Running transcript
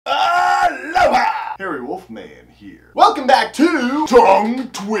Wolfman here. Welcome back to Tongue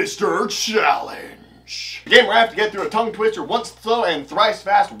Twister Challenge. A game where I have to get through a tongue twister once slow and thrice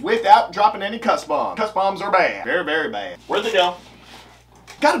fast without dropping any cuss bombs. Cuss bombs are bad. Very, very bad. Where'd they go?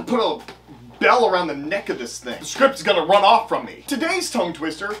 Gotta put a bell around the neck of this thing. The script's gonna run off from me. Today's tongue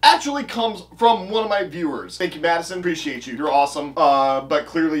twister actually comes from one of my viewers. Thank you, Madison. Appreciate you. You're awesome. But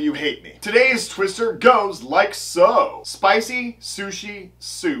clearly you hate me. Today's twister goes like so. Spicy sushi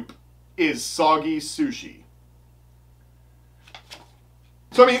soup is soggy sushi.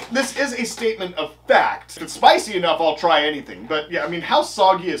 So, I mean, this is a statement of fact. If it's spicy enough, I'll try anything. But, yeah, I mean, how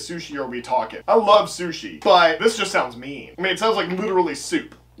soggy is sushi are we talking? I love sushi, but this just sounds mean. I mean, it sounds like literally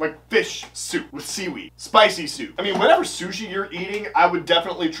soup. Like fish soup with seaweed. Spicy soup. I mean, whatever sushi you're eating, I would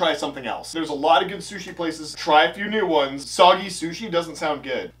definitely try something else. There's a lot of good sushi places. Try a few new ones. Soggy sushi doesn't sound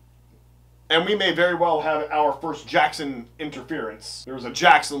good. And we may very well have our first Jackson interference. There was a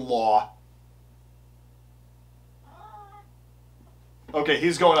Jackson law. Okay,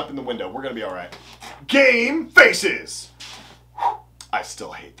 he's going up in the window. We're gonna be alright. Game faces! I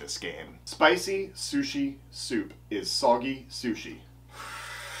still hate this game. Spicy sushi soup is soggy sushi.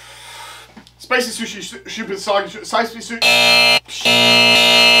 Spicy sushi soup is soggy sushi. Spicy sushi.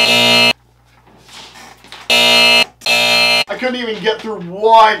 I couldn't even get through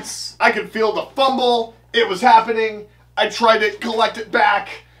once. I could feel the fumble. It was happening. I tried to collect it back.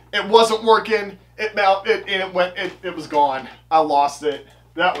 It wasn't working. It was gone. I lost it.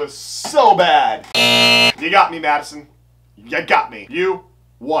 That was so bad. You got me, Madison. You got me. You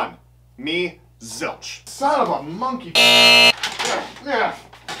won. Me, zilch. Son of a monkey.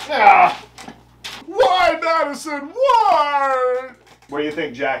 Why, Madison? Why? What do you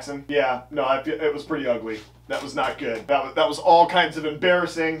think, Jackson? Yeah, no, it was pretty ugly. That was not good. That was all kinds of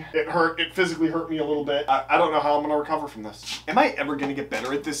embarrassing. It hurt. It physically hurt me a little bit. I don't know how I'm gonna recover from this. Am I ever gonna get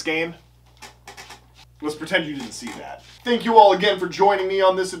better at this game? Let's pretend you didn't see that. Thank you all again for joining me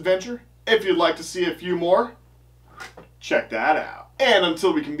on this adventure. If you'd like to see a few more, check that out. And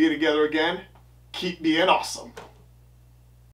until we can be together again, keep being awesome.